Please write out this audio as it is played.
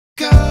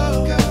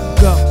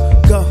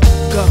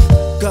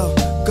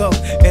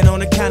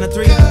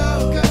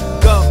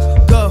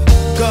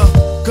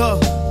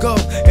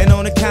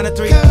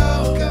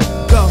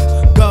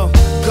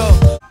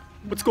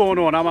What's going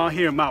on? I'm out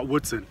here in Mount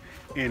Woodson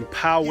in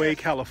Poway,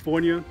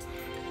 California.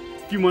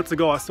 A few months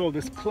ago, I saw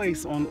this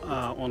place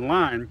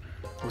online.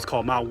 It was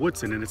called Mount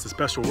Woodson, and it's a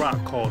special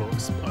rock called,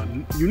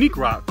 a unique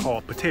rock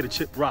called Potato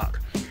Chip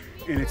Rock.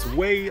 And it's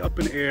way up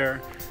in the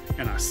air,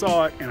 and I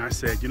saw it and I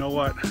said, you know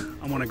what?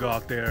 I want to go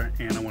out there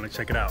and I want to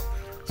check it out.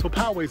 So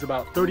Poway is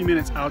about 30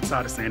 minutes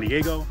outside of San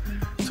Diego.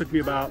 It took me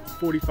about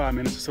 45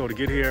 minutes or so to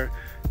get here,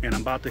 and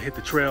I'm about to hit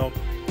the trail.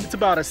 It's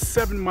about a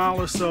 7-mile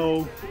or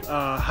so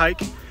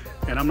hike,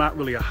 and I'm not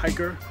really a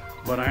hiker,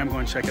 but I am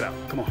going to check it out.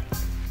 Come on.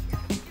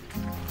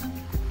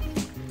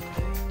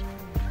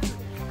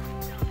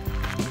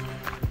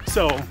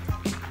 So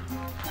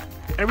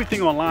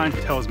everything online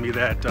tells me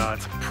that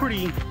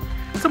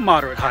it's a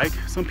moderate hike.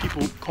 Some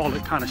people call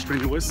it kind of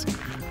strenuous.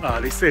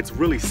 They say it's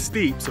really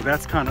steep, so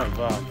that's kind of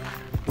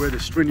where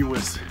the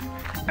strenuous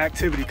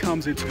activity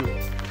comes into.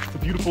 It's a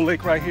beautiful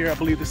lake right here. I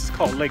believe this is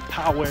called Lake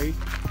Poway.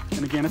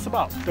 And again, it's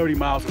about 30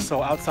 miles or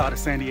so outside of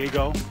San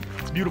Diego.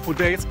 It's a beautiful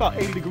day. It's about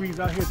 80 degrees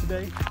out here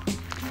today.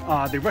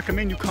 They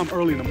recommend you come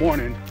early in the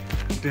morning.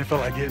 Didn't feel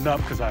like getting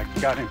up because I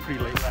got in pretty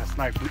late last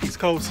night from the East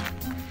Coast.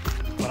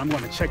 But I'm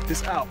going to check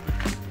this out.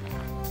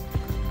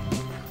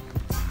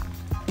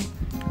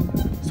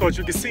 So as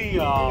you can see,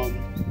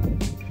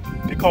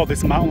 they call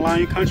this mountain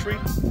lion country,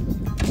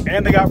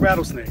 and they got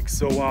rattlesnakes.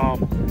 So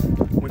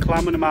when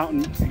climbing the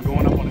mountain and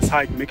going up on this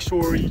hike, make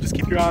sure you just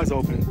keep your eyes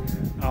open.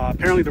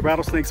 Apparently the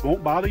rattlesnakes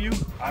won't bother you.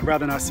 I'd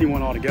rather not see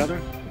one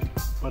altogether.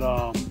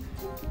 But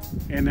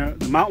and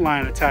the mountain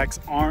lion attacks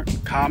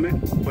aren't common,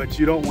 but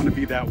you don't want to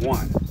be that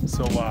one.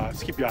 So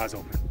just keep your eyes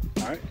open.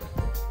 All right.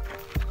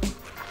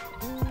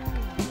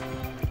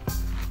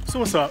 So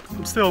what's up?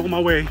 I'm still on my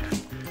way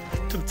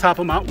to the top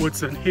of Mount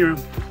Woodson here in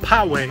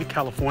Poway,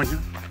 California.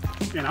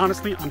 And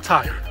honestly, I'm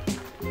tired.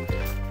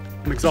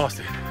 I'm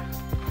exhausted.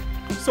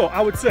 So I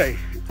would say,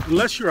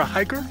 unless you're a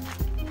hiker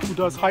who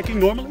does hiking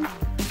normally,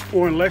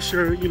 or unless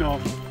you're,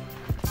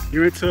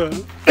 you're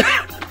into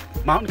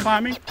mountain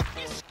climbing,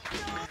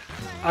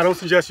 I don't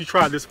suggest you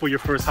try this for your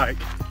first hike.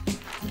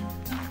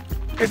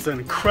 It's an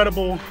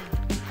incredible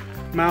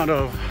amount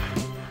of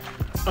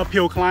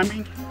uphill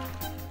climbing.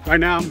 Right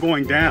now I'm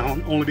going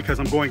down only because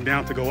I'm going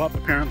down to go up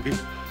apparently.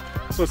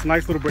 So it's a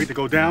nice little break to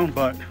go down,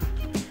 but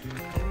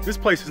this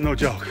place is no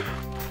joke.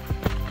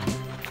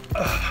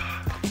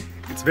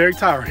 It's very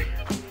tiring.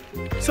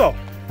 So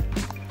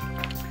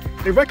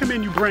they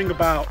recommend you bring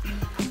about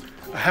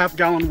a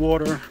half-gallon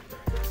water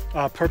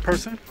per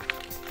person.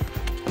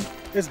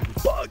 There's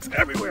bugs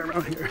everywhere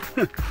around here.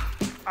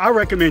 I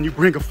recommend you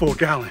bring a full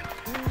gallon.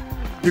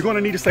 You're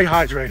gonna need to stay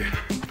hydrated.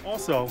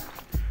 Also,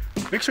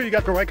 make sure you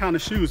got the right kind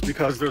of shoes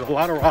because there's a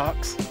lot of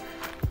rocks.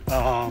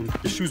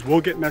 The shoes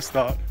will get messed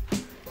up.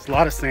 It's a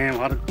lot of sand, a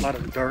lot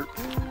of dirt.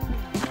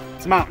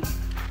 It's a mountain,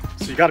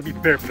 so you gotta be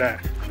prepared for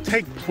that.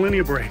 Take plenty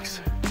of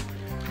breaks.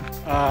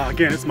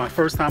 Again, it's my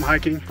first time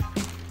hiking,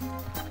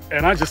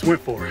 and I just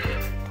went for it.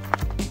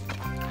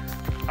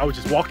 I was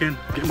just walking,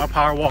 getting my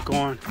power walk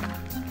on,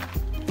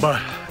 but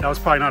that was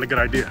probably not a good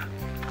idea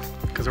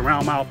because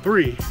around mile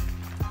 3,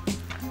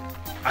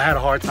 I had a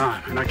hard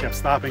time and I kept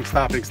stopping.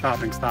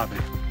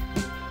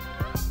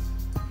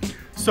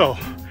 So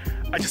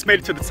I just made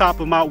it to the top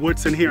of Mount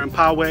Woodson here in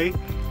Poway,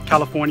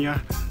 California,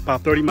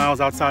 about 30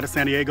 miles outside of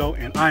San Diego,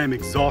 and I am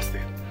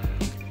exhausted.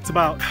 It's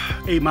about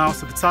 8 miles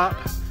to the top.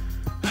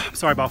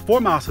 Sorry, about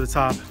 4 miles to the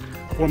top,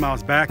 4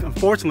 miles back.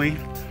 Unfortunately,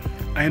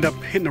 I end up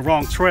hitting the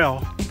wrong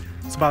trail.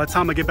 So by the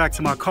time I get back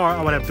to my car,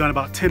 I would have done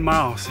about 10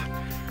 miles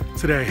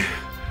today.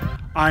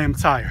 I am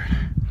tired,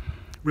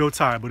 real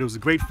tired, but it was a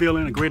great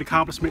feeling, a great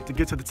accomplishment to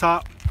get to the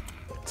top.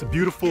 It's a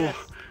beautiful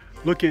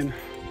looking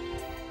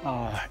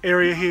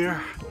area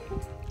here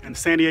in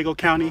San Diego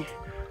County,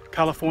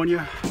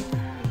 California.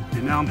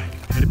 And now I'm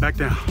headed back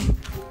down.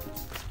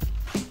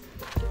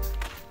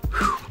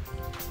 Whew.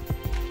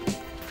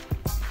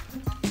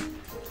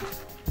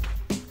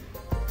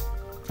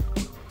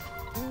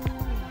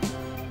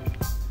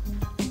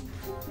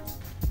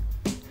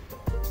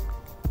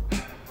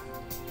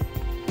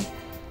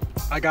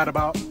 I got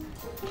about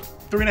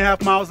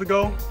 3.5 miles to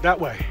go that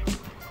way.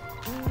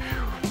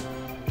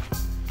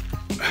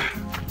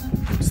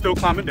 Still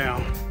climbing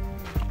down.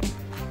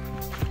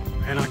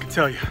 And I can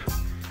tell you,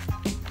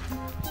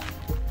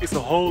 it's a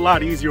whole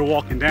lot easier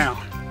walking down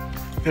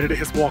than it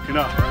is walking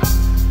up.